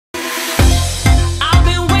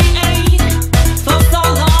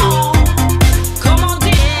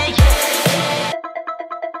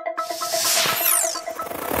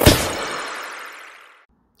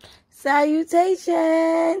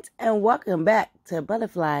Salutations and welcome back to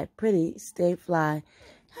ButterFlii PrettyStaiiFlii.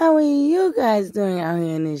 How are you guys doing out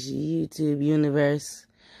here in this YouTube universe?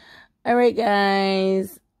 Alright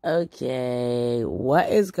guys, okay, what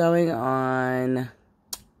is going on?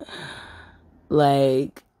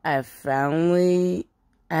 Like, I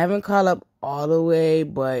haven't caught up all the way,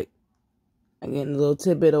 but I'm getting a little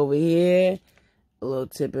tidbit over here, a little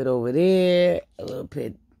tidbit over there, a little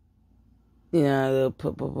bit, you know, a little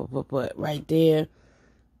put right there.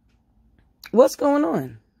 What's going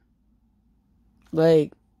on?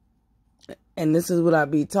 Like, and this is what I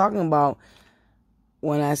be talking about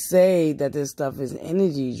when I say that this stuff is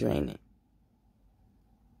energy draining.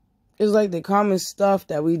 It's like the common stuff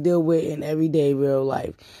that we deal with in everyday real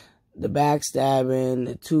life. The backstabbing,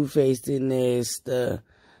 the two-facedness,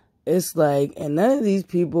 it's like, and none of these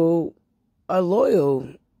people are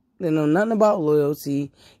loyal. They know nothing about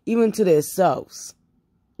loyalty, even to themselves.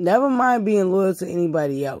 Never mind being loyal to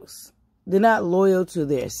anybody else. They're not loyal to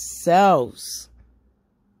themselves.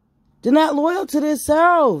 They're not loyal to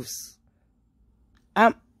themselves.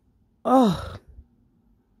 And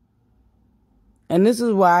this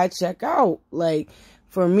is why I check out. Like,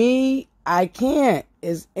 for me, I can't.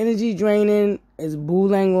 It's energy draining. It's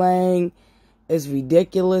boo-lang-lang. It's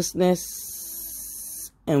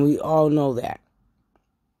ridiculousness. And we all know that.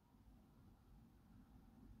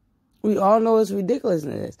 We all know it's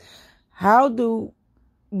ridiculousness. But you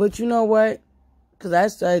know what? Because I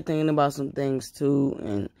started thinking about some things too,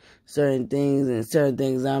 and certain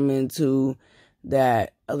things I'm into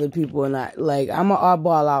that other people are not. Like, I'm an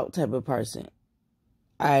oddball out type of person.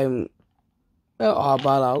 I'm an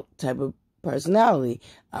oddball out type of personality.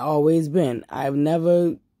 I've always been. I've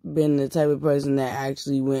never been the type of person that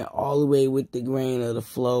actually went all the way with the grain or the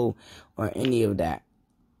flow or any of that.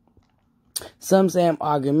 Some say I'm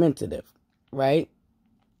argumentative, right?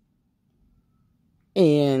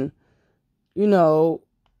 And, you know,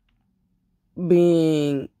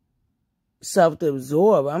 being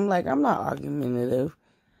self-absorbed, I'm like, I'm not argumentative.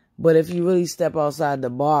 But if you really step outside the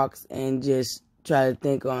box and just try to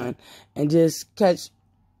think on and just catch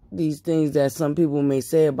these things that some people may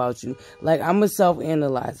say about you, like, I'm a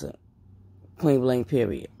self-analyzer, point blank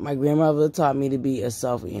period. My grandmother taught me to be a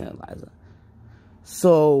self-analyzer.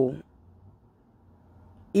 So,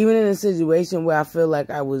 even in a situation where I feel like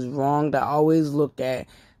I was wronged, I always look at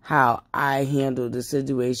how I handled the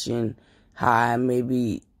situation, how I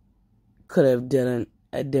maybe could have done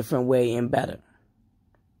a different way and better.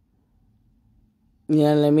 You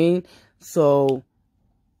know what I mean? So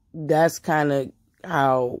that's kind of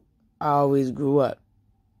how I always grew up.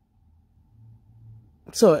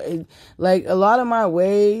 So, like, a lot of my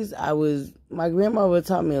ways, my grandmother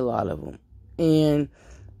taught me a lot of them. And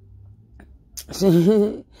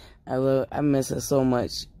I miss her so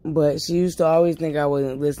much. But she used to always think I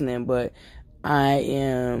wasn't listening, but I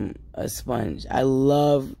am a sponge. I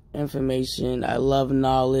love information. I love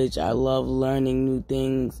knowledge. I love learning new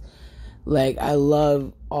things. Like, I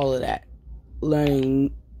love all of that.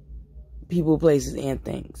 Learning people, places, and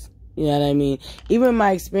things. You know what I mean? Even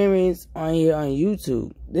my experience on here on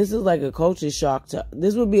YouTube, this is like a culture shock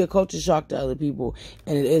this would be a culture shock to other people,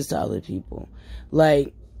 and it is to other people.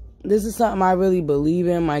 Like, this is something I really believe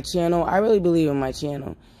in, my channel. I really believe in my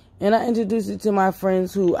channel. And I introduced it to my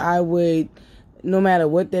friends who I would, no matter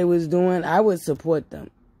what they was doing, I would support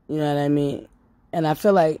them. You know what I mean? And I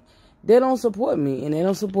feel like they don't support me. And they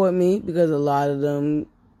don't support me because a lot of them,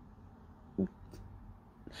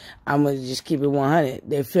 I'm going to just keep it 100.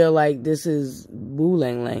 They feel like this is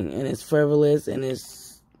boo-lang-lang and it's frivolous and it's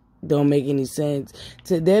don't make any sense.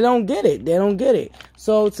 They don't get it. They don't get it.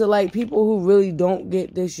 So to, like, people who really don't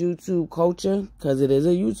get this YouTube culture, because it is a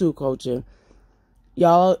YouTube culture,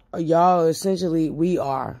 y'all essentially, we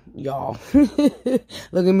are y'all. Look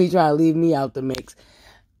at me trying to leave me out the mix.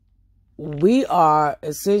 We are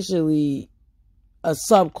essentially a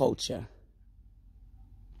subculture.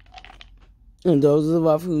 And those of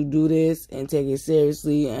us who do this and take it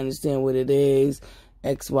seriously, understand what it is,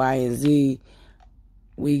 X, Y, and Z,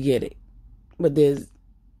 we get it. But there's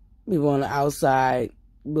people on the outside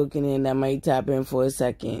looking in that might tap in for a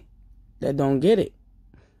second that don't get it.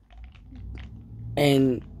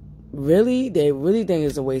 And really, they really think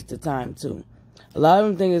it's a waste of time too. A lot of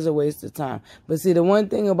them think it's a waste of time. But see, the one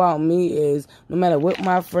thing about me is, no matter what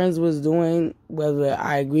my friends was doing, whether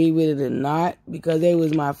I agree with it or not, because they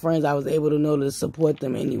was my friends, I was able to know to support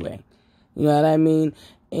them anyway. You know what I mean?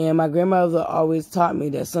 And my grandmother always taught me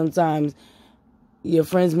that sometimes your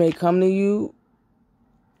friends may come to you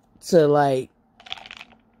to, like,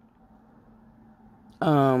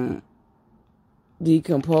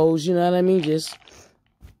 decompose, you know what I mean? Just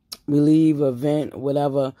relieve a vent,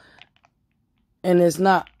 whatever. And it's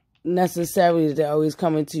not necessarily that they're always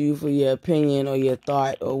coming to you for your opinion or your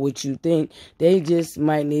thought or what you think. They just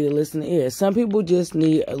might need a listening ear. Some people just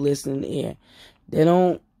need a listening ear. They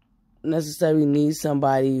don't necessarily need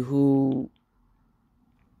somebody who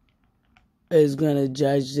is going to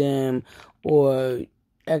judge them or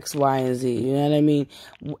X, Y, and Z. You know what I mean?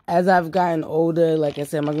 As I've gotten older, like I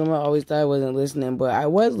said, my grandma always thought I wasn't listening, but I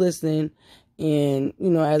was listening. And, you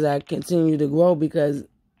know, as I continue to grow, because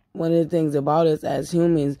one of the things about us as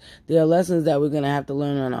humans, there are lessons that we're going to have to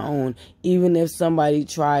learn on our own. Even if somebody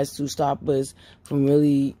tries to stop us from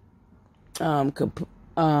really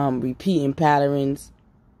repeating patterns,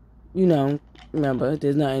 you know, remember,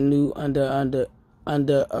 there's nothing new under,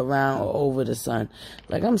 around, or over the sun.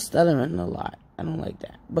 Like, I'm stuttering a lot. I don't like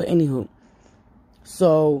that. But anywho,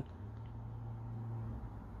 so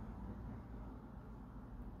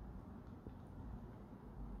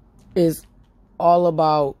it's all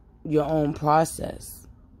about your own process.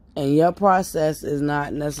 And your process is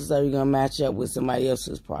not necessarily going to match up with somebody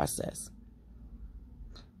else's process.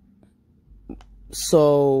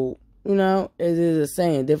 So, you know, it is a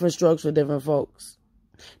saying, different strokes for different folks.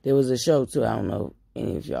 There was a show too. I don't know if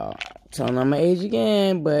any of y'all telling on my age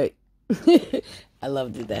again, but I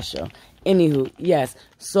loved that show. Anywho, yes.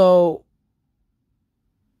 So,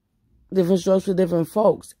 different strokes for different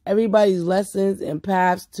folks. Everybody's lessons and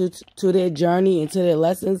paths to their journey and to their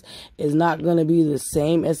lessons is not going to be the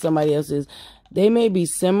same as somebody else's. They may be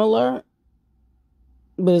similar,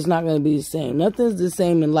 but it's not going to be the same. Nothing's the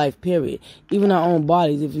same in life, period. Even our own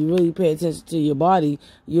bodies. If you really pay attention to your body,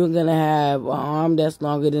 you're going to have an arm that's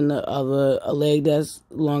longer than the other, a leg that's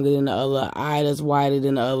longer than the other, an eye that's wider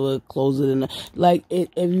than the other, closer than the... Like, if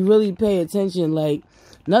you really pay attention, like,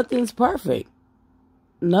 nothing's perfect.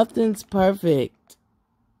 Nothing's perfect.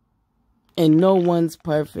 And no one's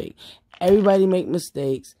perfect. Everybody make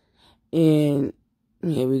mistakes. And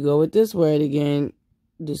here we go with this word again,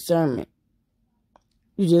 discernment.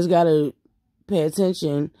 You just got to pay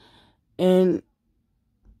attention. And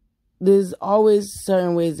there's always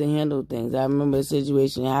certain ways to handle things. I remember a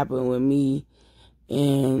situation happened with me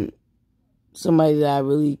and somebody that I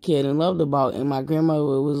really cared and loved about. And my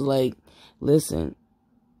grandmother was like, listen,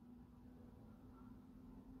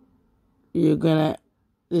 there's going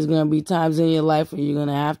to be times in your life where you're going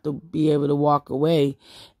to have to be able to walk away.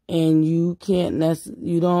 And you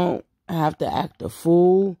don't have to act a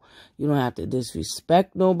fool. You don't have to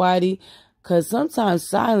disrespect nobody. Because sometimes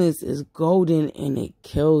silence is golden and it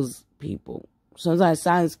kills people. Sometimes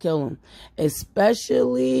silence kills them.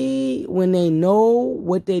 Especially when they know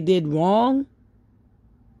what they did wrong.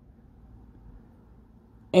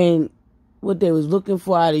 And what they was looking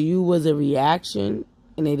for out of you was a reaction.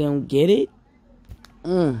 And they don't get it.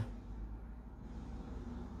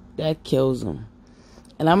 That kills them.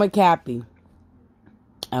 And I'm a Cappy.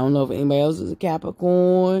 I don't know if anybody else is a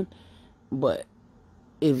Capricorn, but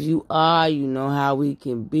if you are, you know how we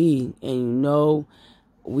can be, and you know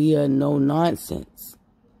we are no nonsense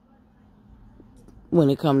when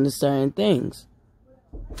it comes to certain things.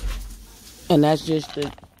 And that's just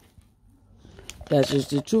the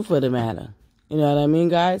truth of the matter. You know what I mean,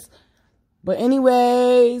 guys? But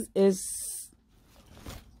anyways, it's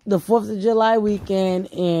the 4th of July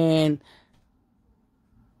weekend, and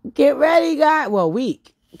get ready, guys. Well,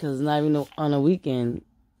 week. Because it's not even on a weekend.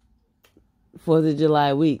 4th of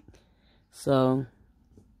July week. So,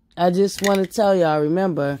 I just want to tell y'all,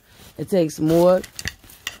 remember, it takes more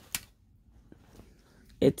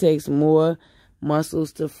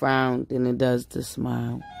muscles to frown than it does to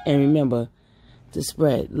smile. And remember, to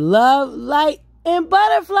spread love, light, and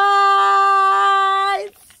butterflies.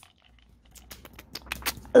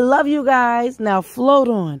 Love you guys. Now float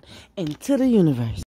on into the universe.